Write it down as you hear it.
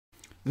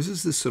This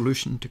is the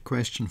solution to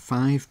question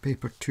 5,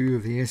 paper 2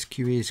 of the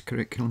SQA's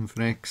Curriculum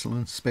for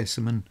Excellence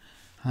Specimen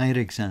Higher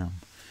Exam.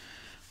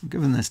 I'm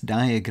given this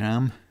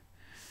diagram,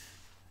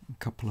 a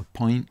couple of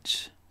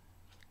points,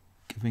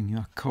 giving you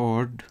a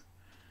chord,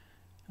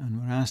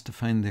 and we're asked to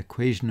find the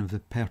equation of the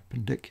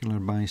perpendicular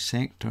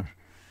bisector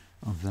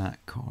of that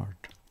chord.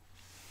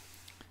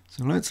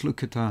 So let's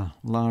look at a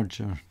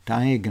larger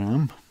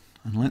diagram,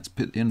 and let's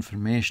put the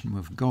information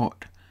we've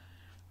got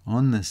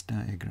on this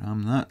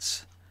diagram.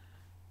 That's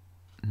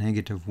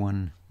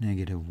 -1,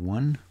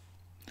 -1,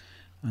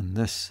 and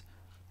this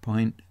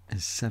point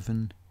is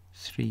 7,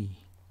 3.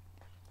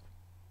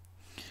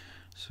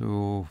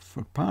 So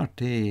for part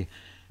A,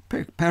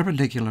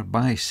 perpendicular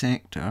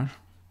bisector,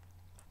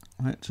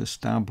 let's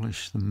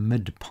establish the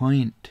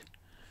midpoint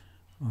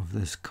of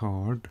this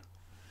chord,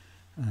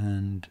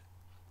 and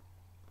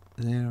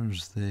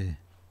there's the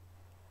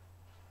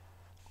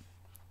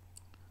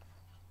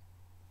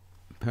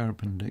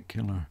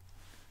perpendicular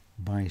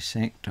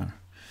bisector.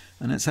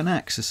 And it's an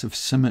axis of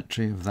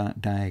symmetry of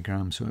that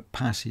diagram, so it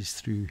passes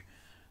through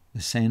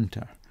the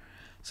centre.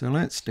 So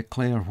let's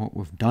declare what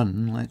we've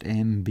done. Let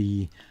M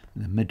be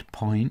the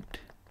midpoint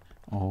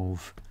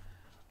of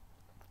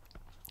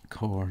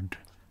chord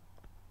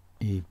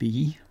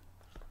AB.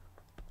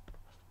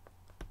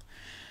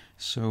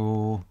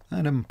 So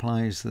that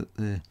implies that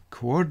the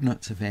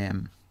coordinates of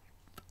M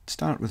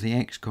start with the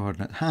x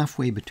coordinate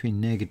halfway between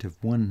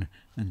 -1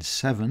 and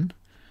 7.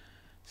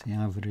 It's the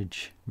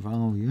average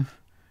value,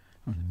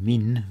 or the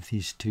mean of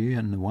these two,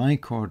 and the y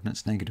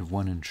coordinates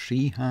 -1 and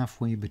 3,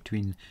 halfway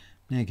between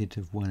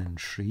 -1 and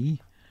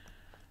 3.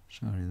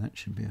 Sorry, that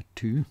should be a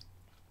 2.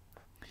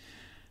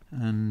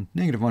 And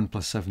 -1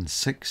 plus 7 is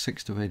 6.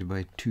 6 divided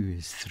by 2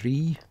 is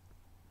 3.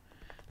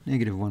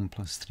 -1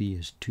 plus 3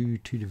 is 2.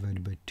 2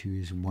 divided by 2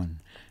 is 1.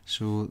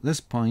 So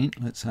this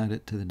point, let's add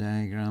it to the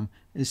diagram,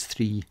 is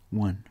 3,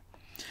 1.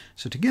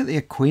 So to get the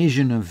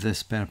equation of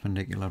this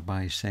perpendicular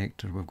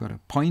bisector, we've got a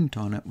point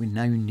on it. We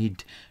now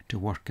need to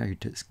work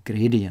out its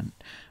gradient.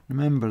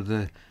 Remember,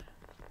 the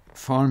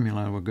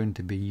formula we're going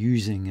to be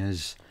using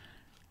is,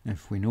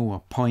 if we know a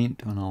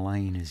point on a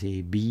line is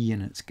AB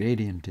and its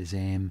gradient is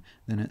m,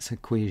 then its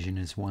equation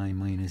is y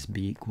minus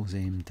b equals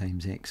m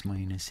times x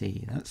minus a.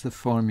 That's the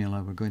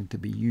formula we're going to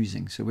be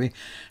using. So we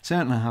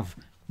certainly have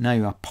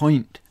now a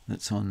point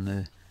that's on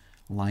the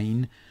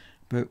line,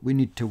 but we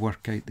need to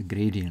work out the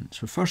gradient.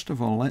 So first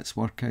of all, let's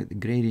work out the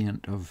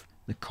gradient of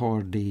the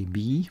chord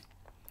AB,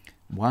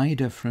 y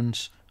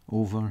difference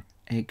over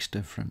x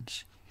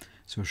difference.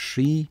 So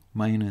 3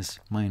 minus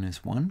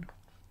 -1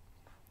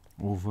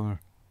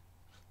 over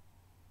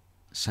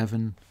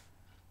 7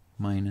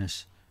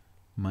 minus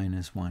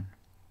 -1.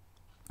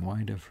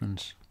 Y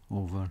difference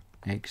over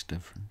x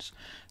difference.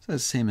 So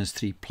that's the same as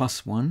 3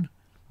 plus 1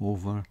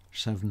 over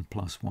 7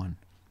 plus 1.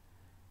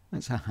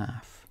 That's a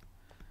half.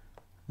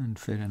 And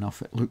fair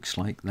enough, it looks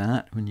like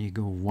that. When you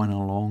go 1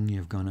 along,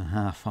 you've gone a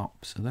half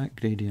up. So that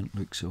gradient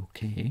looks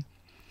okay.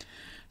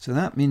 So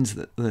that means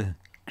that the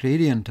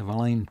gradient of a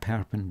line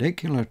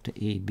perpendicular to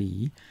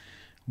AB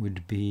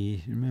would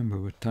be, remember,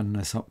 we'll turn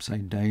this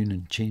upside down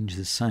and change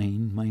the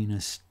sign,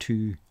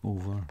 -2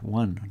 over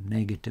 1, or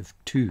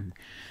 -2.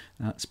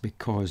 That's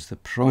because the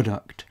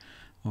product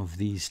of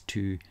these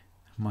two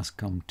must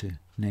come to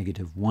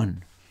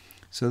 -1.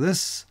 So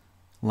this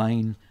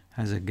line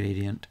has a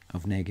gradient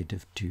of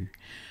 -2.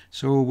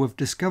 So we've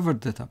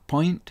discovered that a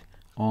point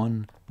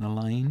on the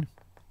line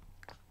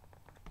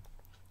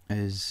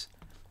is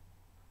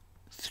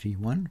 3,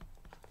 1,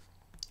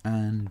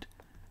 and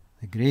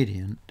the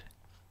gradient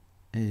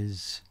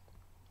is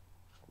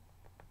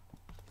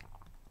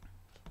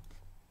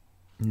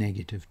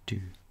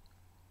 -2.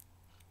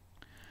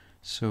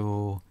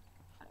 So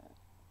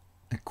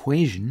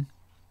equation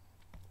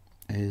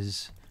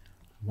is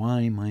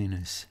y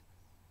minus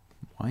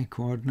y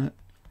coordinate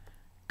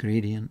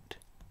gradient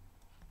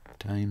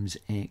times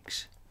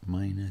x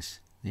minus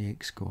the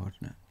x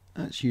coordinate.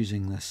 That's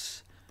using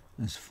this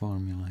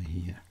formula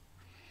here.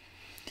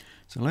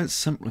 So let's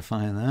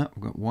simplify that.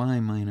 We've got y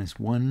minus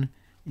 1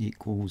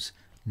 equals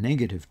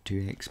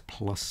 -2x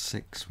plus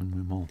 6 when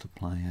we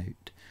multiply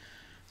out.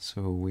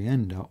 So we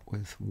end up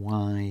with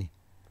y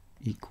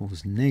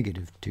equals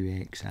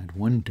 -2x, add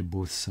 1 to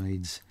both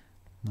sides,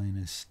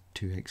 minus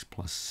 2x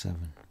plus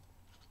 7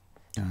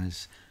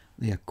 as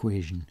the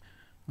equation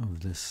of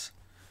this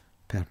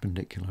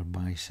perpendicular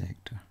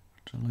bisector.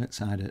 So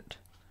let's add it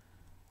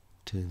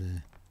to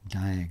the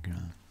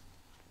diagram.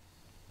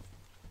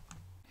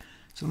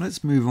 So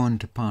let's move on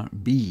to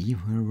part B,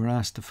 where we're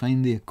asked to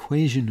find the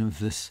equation of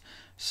this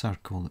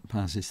circle that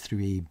passes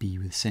through AB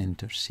with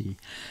centre C.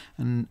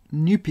 And a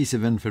new piece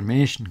of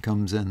information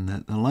comes in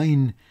that the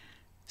line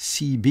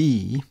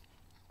CB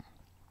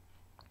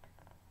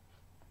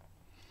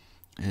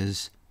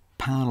is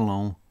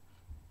parallel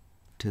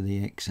to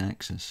the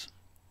x-axis.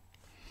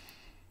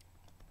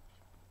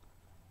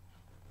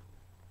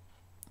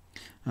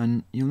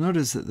 And you'll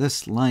notice that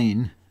this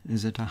line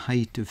is at a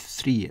height of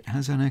 3. It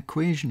has an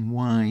equation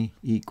y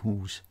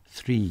equals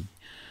 3.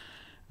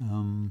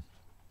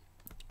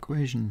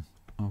 Equation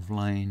of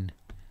line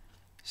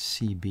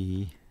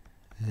CB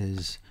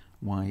is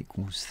y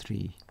equals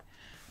 3.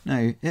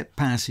 Now it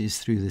passes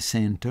through the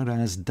centre,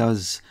 as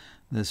does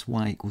this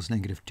y equals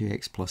negative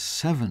 2x plus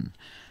 7.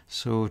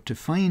 So to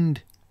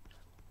find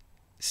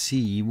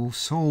C, we'll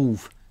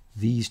solve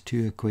these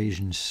two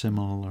equations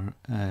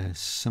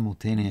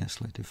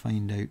simultaneously to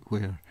find out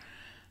where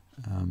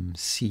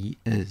C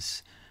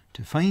is.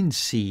 To find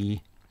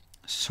C,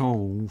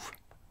 solve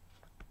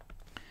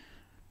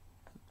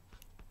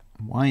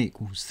y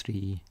equals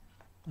 3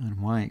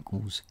 and y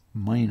equals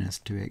minus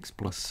 2x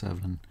plus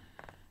 7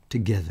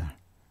 together.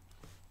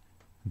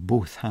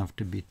 Both have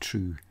to be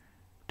true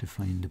to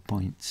find the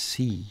point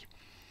C.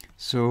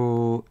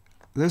 So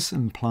this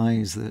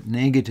implies that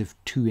negative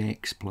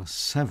 2x plus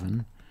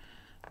 7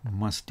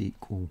 must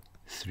equal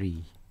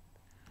 3.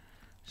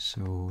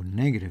 So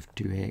negative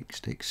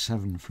 2x, take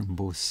 7 from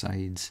both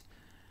sides,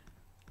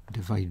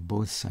 divide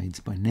both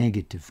sides by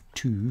negative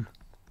 2,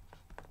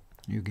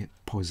 you get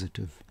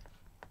positive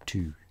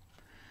 2.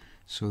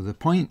 So the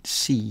point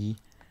C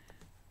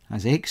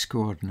has x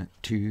coordinate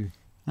 2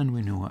 and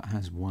we know it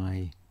has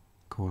y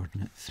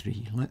coordinate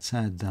 3. Let's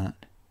add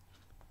that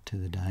to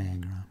the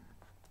diagram.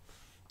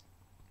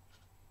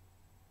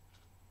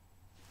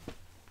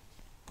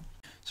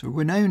 So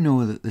we now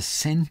know that the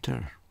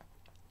centre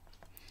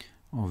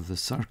of the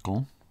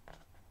circle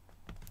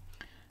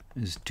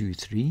is 2,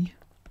 3.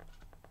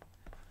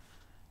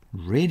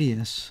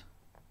 Radius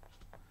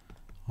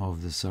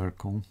of the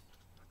circle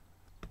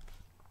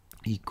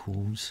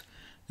equals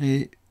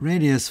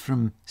radius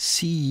from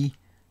C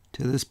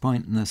to this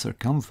point in the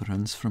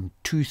circumference from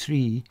 2,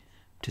 3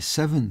 to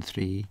 7,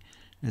 3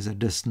 is a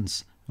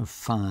distance of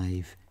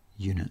 5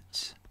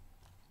 units.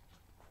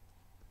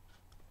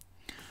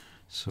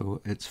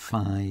 So it's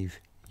 5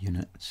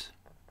 units.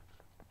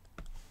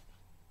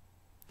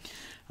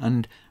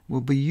 And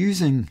we'll be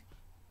using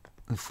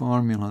the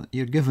formula that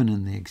you're given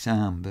in the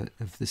exam, but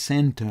if the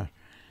centre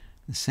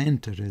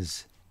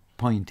is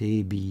point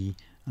AB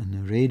and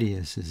the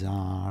radius is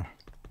R,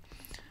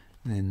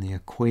 then the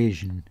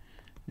equation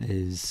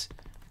is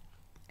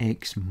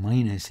x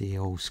minus a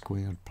all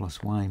squared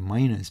plus y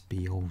minus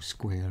b all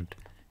squared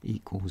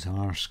equals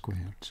r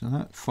squared. So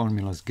that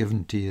formula is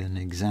given to you in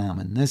the exam.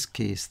 In this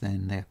case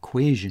then the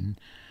equation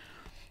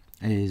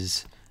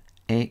is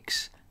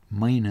x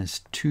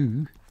minus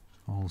 2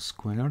 all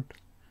squared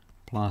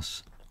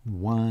plus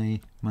y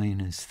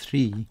minus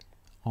 3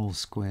 all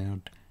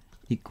squared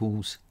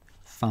equals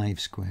 5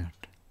 squared,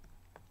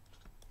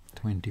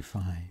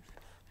 25.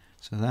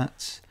 So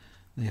that's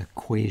the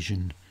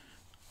equation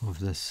of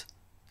this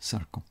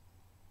circle.